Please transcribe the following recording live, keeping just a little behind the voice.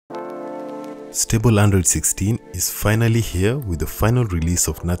Stable Android 16 is finally here with the final release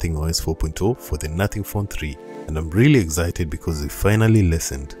of Nothing OS 4.0 for the Nothing Phone 3, and I'm really excited because they finally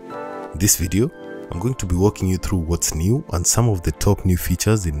listened. In this video, I'm going to be walking you through what's new and some of the top new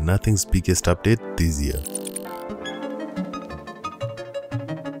features in Nothing's biggest update this year.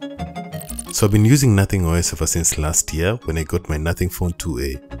 So I've been using Nothing OS ever since last year when I got my Nothing Phone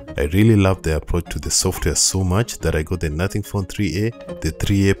 2A. I really love their approach to the software so much that I got the Nothing Phone 3A, the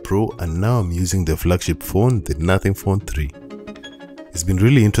 3A Pro, and now I'm using the flagship phone, the Nothing Phone 3. It's been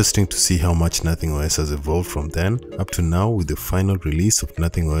really interesting to see how much Nothing OS has evolved from then up to now with the final release of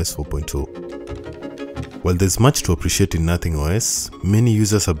Nothing OS 4.0. While there's much to appreciate in Nothing OS, many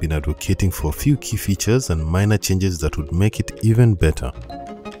users have been advocating for a few key features and minor changes that would make it even better.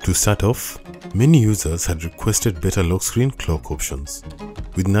 To start off, many users had requested better lock screen clock options.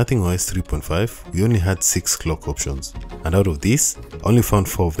 With Nothing OS 3.5, we only had 6 clock options, and out of these, I only found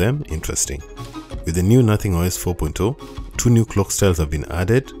 4 of them interesting. With the new Nothing OS 4.0, 2 new clock styles have been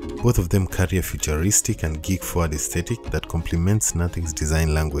added. Both of them carry a futuristic and geek-forward aesthetic that complements Nothing's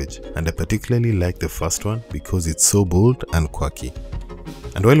design language, and I particularly like the first one because it's so bold and quirky.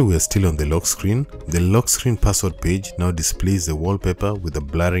 And while we are still on the lock screen password page now displays the wallpaper with a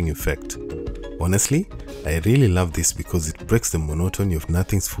blurring effect. Honestly, I really love this because it breaks the monotony of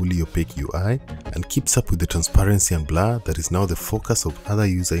Nothing's fully opaque UI and keeps up with the transparency and blur that is now the focus of other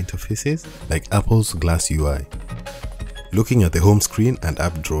user interfaces like Apple's Glass UI. Looking at the home screen and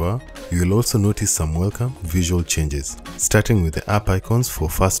app drawer, you will also notice some welcome visual changes, starting with the app icons for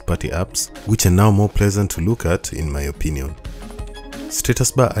first-party apps, which are now more pleasant to look at in my opinion.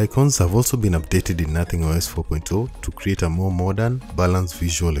 Status bar icons have also been updated in Nothing OS 4.0 to create a more modern, balanced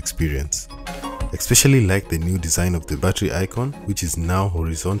visual experience. Especially like the new design of the battery icon, which is now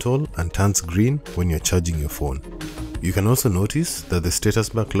horizontal and turns green when you're charging your phone. You can also notice that the status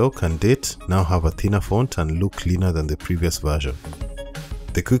bar clock and date now have a thinner font and look cleaner than the previous version.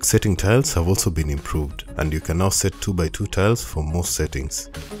 The quick setting tiles have also been improved, and you can now set 2x2 tiles for most settings.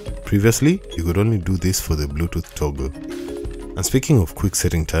 Previously, you could only do this for the Bluetooth toggle. And speaking of quick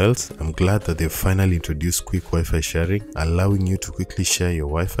setting tiles, I'm glad that they've finally introduced quick Wi-Fi sharing, allowing you to quickly share your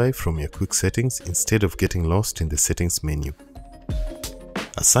Wi-Fi from your quick settings instead of getting lost in the settings menu.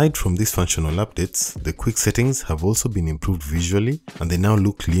 Aside from these functional updates, the quick settings have also been improved visually, and they now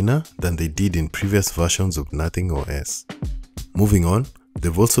look cleaner than they did in previous versions of Nothing OS. Moving on,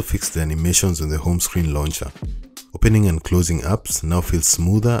 they've also fixed the animations on the home screen launcher. Opening and closing apps now feel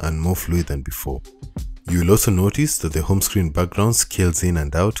smoother and more fluid than before. You will also notice that the home screen background scales in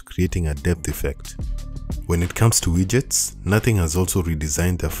and out, creating a depth effect. When it comes to widgets, Nothing has also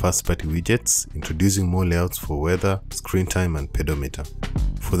redesigned their first-party widgets, introducing more layouts for weather, screen time, and pedometer.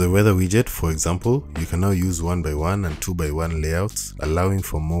 For the weather widget, for example, you can now use 1x1 and 2x1 layouts, allowing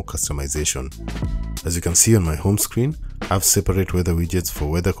for more customization. As you can see on my home screen, I have separate weather widgets for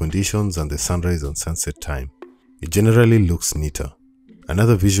weather conditions and the sunrise and sunset time. It generally looks neater.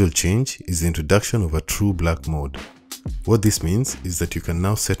 Another visual change is the introduction of a true black mode. What this means is that you can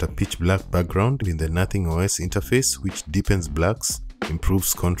now set a pitch black background in the Nothing OS interface, which deepens blacks,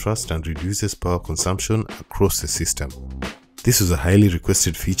 improves contrast, and reduces power consumption across the system. This is a highly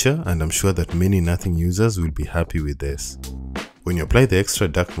requested feature, and I'm sure that many Nothing users will be happy with this. When you apply the extra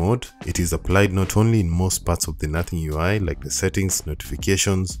dark mode, it is applied not only in most parts of the Nothing UI like the settings,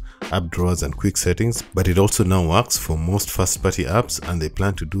 notifications, app drawers, and quick settings, but it also now works for most first-party apps, and they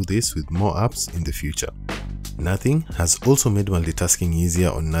plan to do this with more apps in the future. Nothing has also made multitasking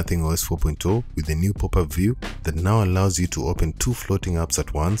easier on Nothing OS 4.0 with a new pop-up view that now allows you to open 2 floating apps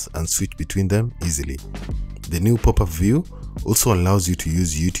at once and switch between them easily. The new pop-up view also allows you to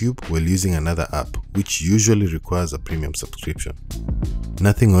use YouTube while using another app, which usually requires a premium subscription.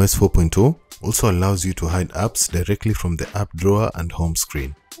 Nothing OS 4.0 also allows you to hide apps directly from the app drawer and home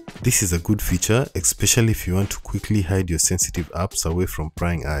screen. This is a good feature, especially if you want to quickly hide your sensitive apps away from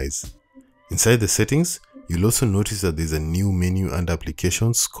prying eyes. Inside the settings, you'll also notice that there's a new menu under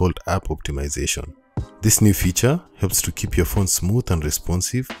applications called App Optimization. This new feature helps to keep your phone smooth and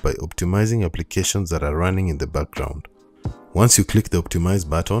responsive by optimizing applications that are running in the background. Once you click the Optimize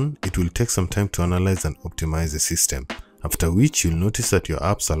button, it will take some time to analyze and optimize the system, after which you'll notice that your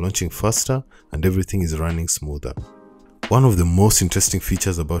apps are launching faster and everything is running smoother. One of the most interesting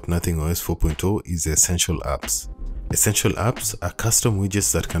features about Nothing OS 4.0 is the Essential Apps. Essential Apps are custom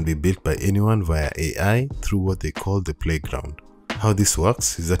widgets that can be built by anyone via AI through what they call the playground. How this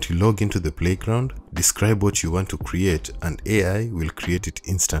works is that you log into the playground, describe what you want to create, and AI will create it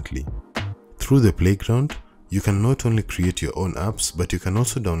instantly. Through the playground, you can not only create your own apps, but you can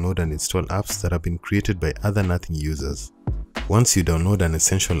also download and install apps that have been created by other Nothing users. Once you download an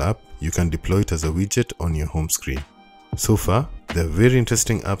essential app, you can deploy it as a widget on your home screen. So far, there are very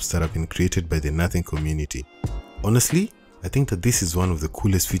interesting apps that have been created by the Nothing community. Honestly, I think that this is one of the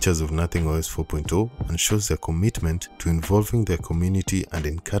coolest features of Nothing OS 4.0 and shows their commitment to involving their community and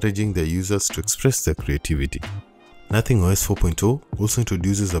encouraging their users to express their creativity. Nothing OS 4.0 also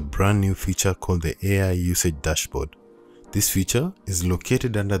introduces a brand new feature called the AI Usage Dashboard. This feature is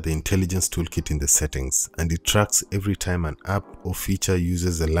located under the Intelligence Toolkit in the settings, and it tracks every time an app or feature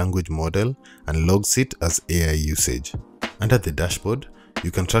uses a language model and logs it as AI usage. Under the dashboard,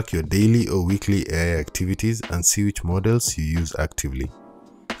 you can track your daily or weekly AI activities and see which models you use actively.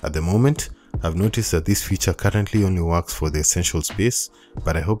 At the moment, I've noticed that this feature currently only works for the essential space,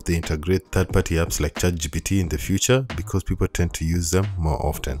 but I hope they integrate third-party apps like ChatGPT in the future because people tend to use them more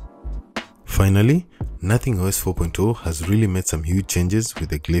often. Finally, Nothing OS 4.0 has really made some huge changes with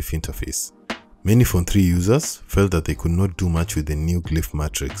the Glyph interface. Many Phone 3 users felt that they could not do much with the new Glyph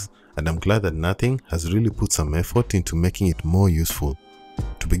matrix, and I'm glad that Nothing has really put some effort into making it more useful.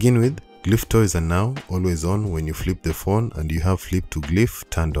 To begin with, Glyph toys are now always on when you flip the phone and you have Flip to Glyph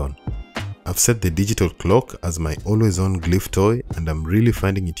turned on. I've set the digital clock as my always on Glyph toy, and I'm really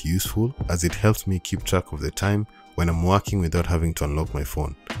finding it useful as it helps me keep track of the time when I'm working without having to unlock my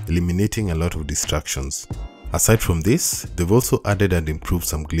phone, eliminating a lot of distractions. Aside from this, they've also added and improved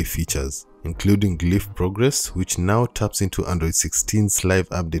some Glyph features, including Glyph Progress, which now taps into Android 16's live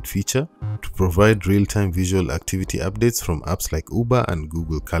update feature to provide real-time visual activity updates from apps like Uber and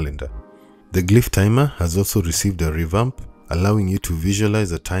Google Calendar. The Glyph timer has also received a revamp, allowing you to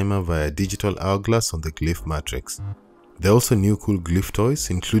visualize a timer via a digital hourglass on the Glyph matrix. There are also new cool Glyph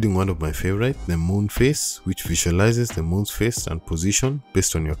toys, including one of my favorite, the Moon Face, which visualizes the moon's face and position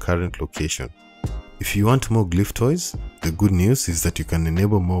based on your current location. If you want more Glyph toys, the good news is that you can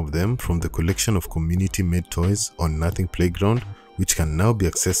enable more of them from the collection of community-made toys on Nothing Playground, which can now be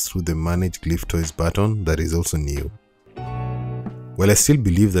accessed through the Manage Glyph Toys button that is also new. While I still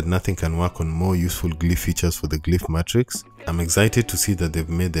believe that Nothing can work on more useful Glyph features for the Glyph matrix, I'm excited to see that they've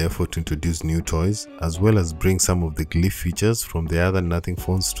made the effort to introduce new toys, as well as bring some of the Glyph features from the other Nothing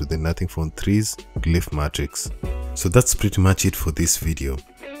phones to the Nothing Phone 3's Glyph matrix. So that's pretty much it for this video.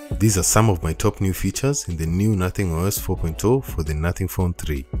 These are some of my top new features in the new Nothing OS 4.0 for the Nothing Phone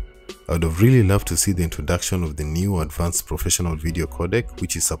 3. I would have really loved to see the introduction of the new advanced professional video codec,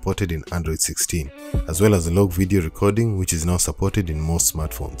 which is supported in Android 16, as well as log video recording, which is now supported in most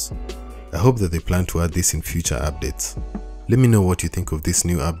smartphones. I hope that they plan to add this in future updates. Let me know what you think of this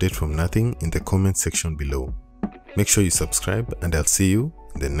new update from Nothing in the comment section below. Make sure you subscribe, and I'll see you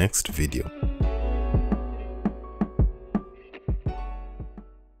in the next video.